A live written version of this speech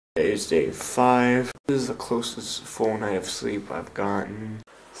Today is day 5. This is the closest full night of sleep I've gotten.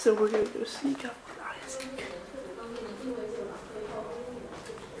 So we're gonna go sneak up on Isaac.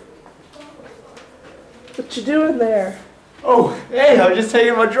 What you doing there? Oh, hey, I'm just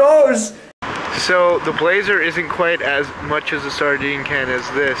taking my drawers! So, the Blazer isn't quite as much as a sardine can as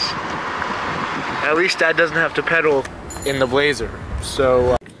this. At least Dad doesn't have to pedal in the Blazer.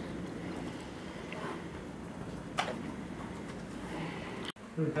 So,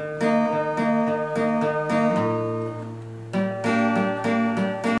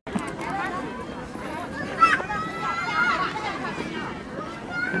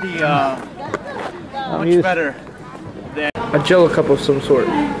 much better than a Jello cup of some sort.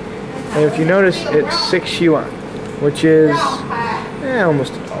 And if you notice, it's 6 yuan, which is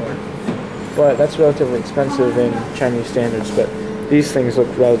almost $1. But that's relatively expensive in Chinese standards, but these things look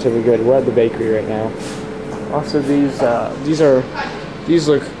relatively good. We're at the bakery right now. Also, these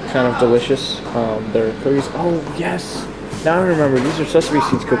look kind of delicious. They're cookies. Oh, yes! Now I remember, these are sesame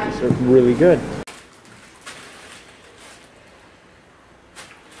seeds cookies. They're really good.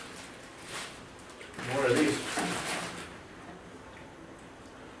 What are these?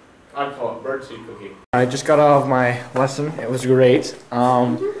 I'd call it birdseed cookie. I just got out of my lesson. It was great.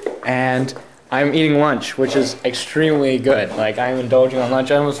 And I'm eating lunch, which is extremely good. Like, I'm indulging on lunch.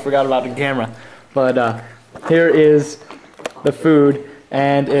 I almost forgot about the camera. But here is the food,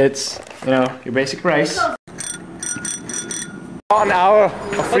 and it's, you know, your basic rice. An hour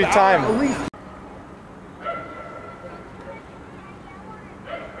of free time.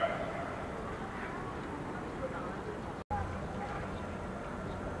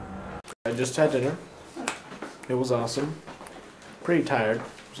 I just had dinner. It was awesome. Pretty tired. It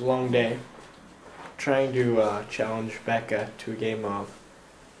was a long day. Trying to challenge Becca to a game of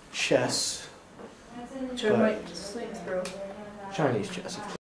chess. Which I might slink through. Chinese chess, of course.